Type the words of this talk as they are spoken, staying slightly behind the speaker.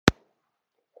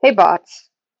Hey bots.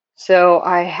 So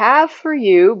I have for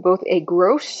you both a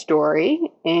gross story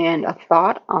and a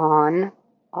thought on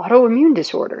autoimmune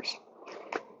disorders.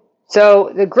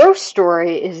 So the gross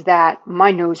story is that my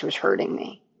nose was hurting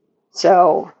me.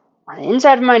 So on the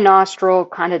inside of my nostril,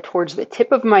 kind of towards the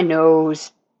tip of my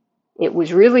nose, it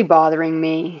was really bothering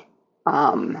me.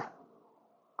 Um,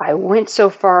 I went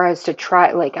so far as to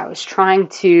try, like I was trying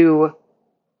to,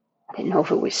 I didn't know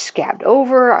if it was scabbed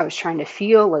over. I was trying to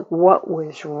feel like what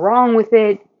was wrong with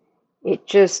it.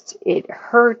 It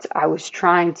hurt. I was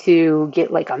trying to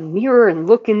get like a mirror and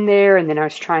look in there, and then I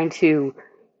was trying to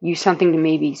use something to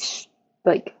maybe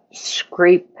like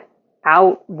scrape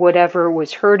out whatever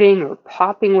was hurting or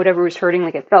popping whatever was hurting.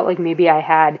 Like it felt like maybe I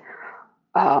had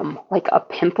like a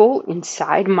pimple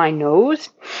inside my nose.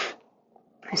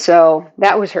 So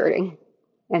that was hurting.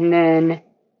 And then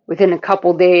within a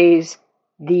couple days,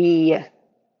 the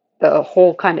the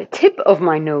whole kind of tip of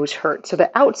my nose hurt. So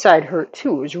the outside hurt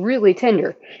too. It was really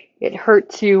tender. It hurt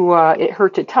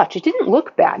to touch. It didn't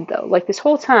look bad though. Like this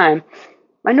whole time,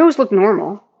 my nose looked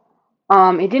normal.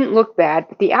 It didn't look bad,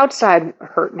 but the outside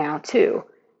hurt now too.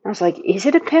 I was like, is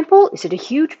it a pimple? Is it a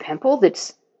huge pimple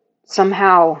that's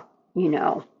somehow, you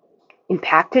know,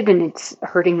 impacted and it's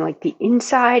hurting like the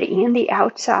inside and the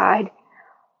outside?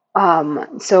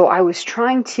 So I was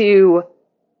trying to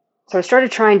so I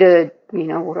started trying to,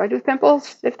 what do I do with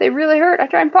pimples? If they really hurt, I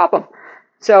try and pop them.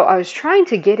 So I was trying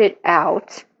to get it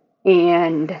out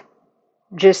and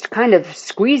just kind of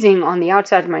squeezing on the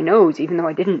outside of my nose, even though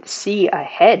I didn't see a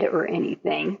head or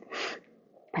anything.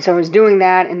 So I was doing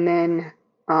that and then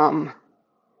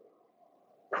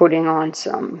putting on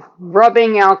some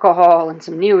rubbing alcohol and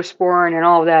some Neosporin and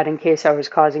all of that in case I was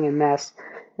causing a mess.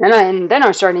 And then I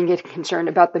was starting to get concerned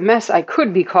about the mess I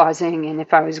could be causing, and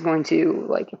if I was going to,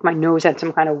 like, if my nose had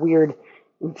some kind of weird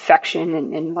infection,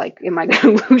 and like, am I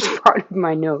going to lose part of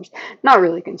my nose? Not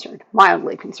really concerned,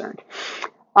 mildly concerned.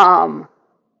 Um,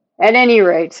 at any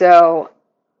rate, so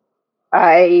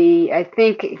I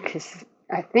think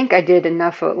I did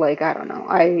enough of, like, I don't know,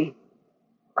 I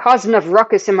caused enough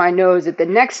ruckus in my nose that the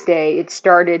next day it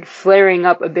started flaring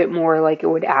up a bit more, like it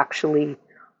would actually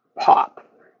pop.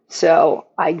 So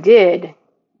I did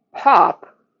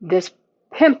pop this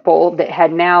pimple that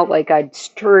had now, like, I'd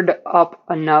stirred up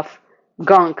enough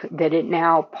gunk that it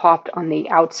now popped on the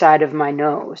outside of my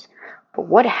nose. But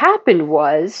what happened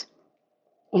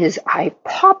is I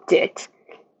popped it,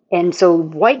 and so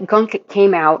white gunk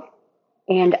came out,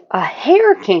 and a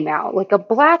hair came out, like a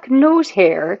black nose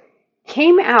hair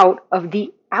came out of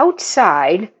the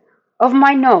outside of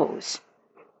my nose.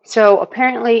 So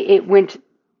apparently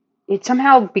it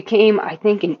somehow became, I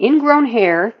think, an ingrown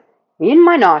hair in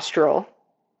my nostril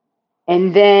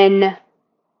and then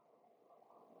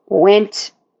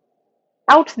went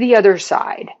out the other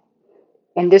side.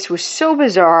 And this was so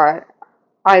bizarre.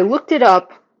 I looked it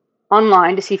up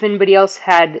online to see if anybody else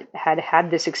had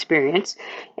this experience,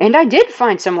 and I did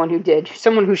find someone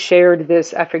who shared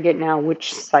this. I forget now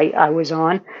which site I was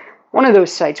on. One of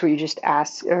those sites where you just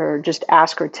ask or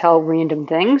tell random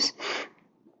things.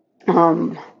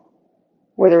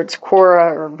 Whether it's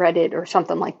Quora or Reddit or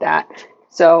something like that.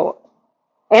 So,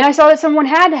 and I saw that someone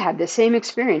had the same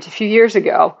experience a few years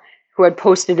ago who had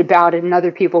posted about it, and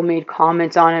other people made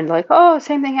comments on it, like, oh,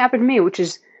 same thing happened to me, which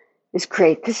is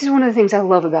great. This is one of the things I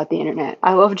love about the internet.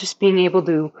 I love just being able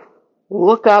to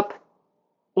look up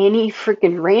any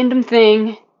freaking random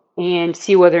thing and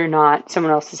see whether or not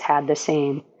someone else has had the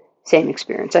same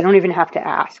experience. I don't even have to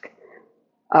ask,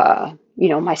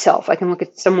 myself. I can look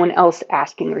at someone else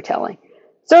asking or telling.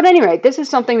 So at any rate, this is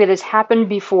something that has happened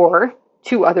before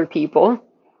to other people.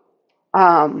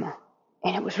 And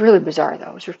it was really bizarre,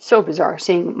 though. It was so bizarre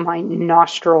seeing my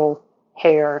nostril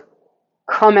hair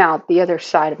come out the other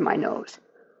side of my nose.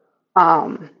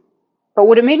 But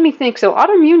what it made me think, so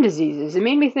autoimmune diseases, it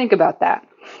made me think about that.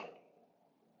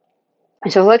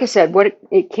 And so, like I said, what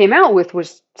it came out with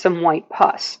was some white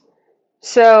pus.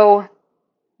 So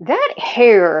that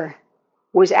hair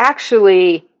was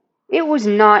actually, it was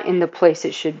not in the place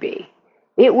it should be.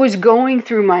 It was going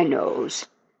through my nose.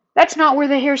 That's not where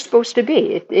the hair's supposed to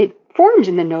be. It forms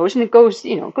in the nose and it goes,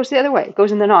 it goes the other way. It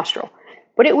goes in the nostril.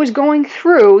 But it was going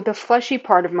through the fleshy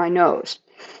part of my nose.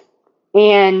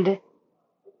 And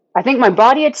I think my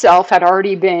body itself had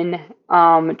already been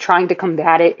trying to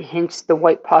combat it, hence the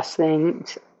white pus thing.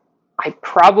 I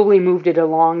probably moved it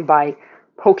along by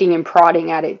poking and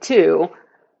prodding at it too.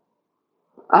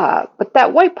 But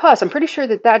that white pus, I'm pretty sure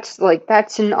that's an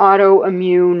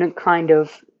autoimmune kind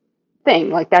of thing.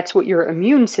 Like, that's what your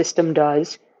immune system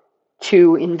does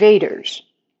to invaders.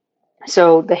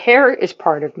 So the hair is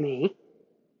part of me,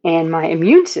 and my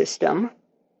immune system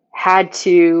had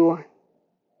to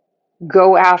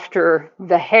go after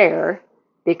the hair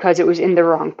because it was in the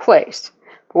wrong place.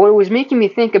 But what was making me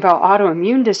think about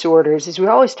autoimmune disorders is we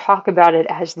always talk about it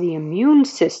as the immune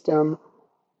system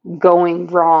going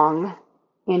wrong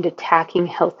and attacking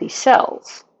healthy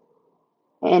cells.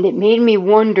 And it made me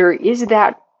wonder, is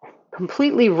that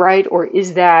completely right, or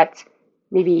is that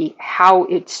maybe how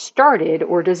it started,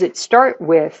 or does it start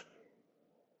with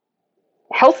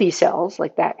healthy cells,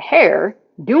 like that hair,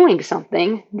 doing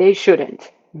something they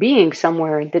shouldn't, being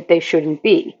somewhere that they shouldn't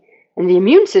be? And the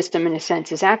immune system, in a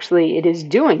sense, is actually, it is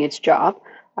doing its job.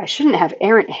 I shouldn't have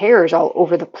errant hairs all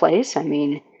over the place. I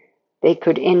mean, they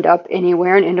could end up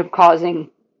anywhere and end up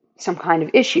causing some kind of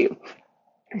issue.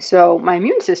 So my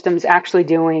immune system is actually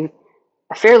doing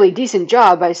a fairly decent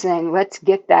job by saying, let's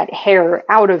get that hair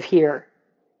out of here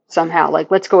somehow. Like,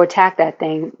 let's go attack that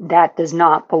thing that does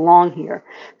not belong here.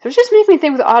 So it just makes me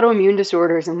think with autoimmune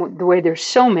disorders and the way there's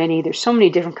so many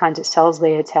different kinds of cells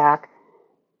they attack.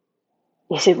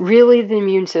 Is it really the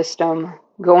immune system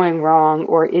going wrong,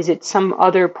 or is it some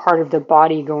other part of the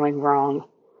body going wrong?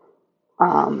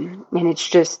 And it's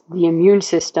just the immune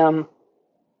system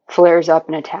flares up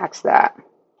and attacks that.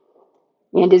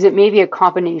 And is it maybe a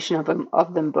combination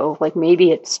of them both? Like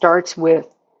maybe it starts with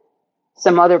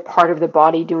some other part of the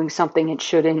body doing something it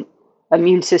shouldn't,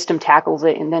 immune system tackles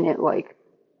it, and then it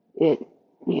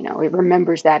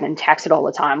remembers that and attacks it all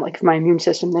the time. Like if my immune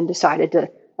system then decided to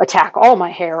attack all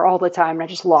my hair all the time and I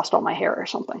just lost all my hair or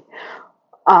something,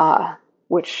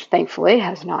 which thankfully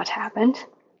has not happened.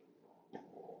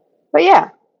 But yeah,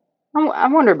 I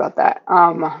wonder about that.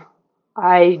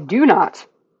 I do not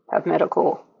have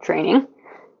medical training,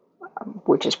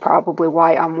 which is probably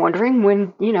why I'm wondering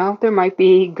when, there might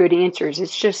be good answers.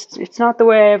 It's not the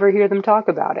way I ever hear them talk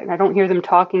about it. And I don't hear them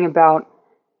talking about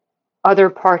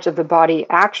other parts of the body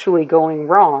actually going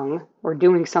wrong or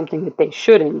doing something that they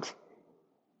shouldn't,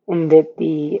 and that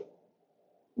the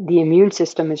immune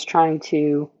system is trying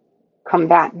to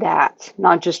combat that.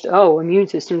 Not just, immune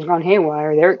system's gone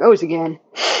haywire, there it goes again.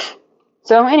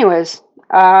 So anyways,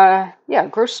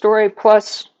 gross story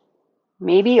plus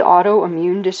maybe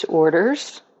autoimmune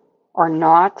disorders are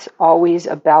not always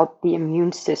about the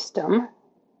immune system.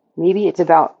 Maybe it's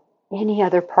about any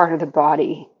other part of the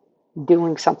body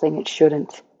doing something it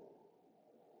shouldn't.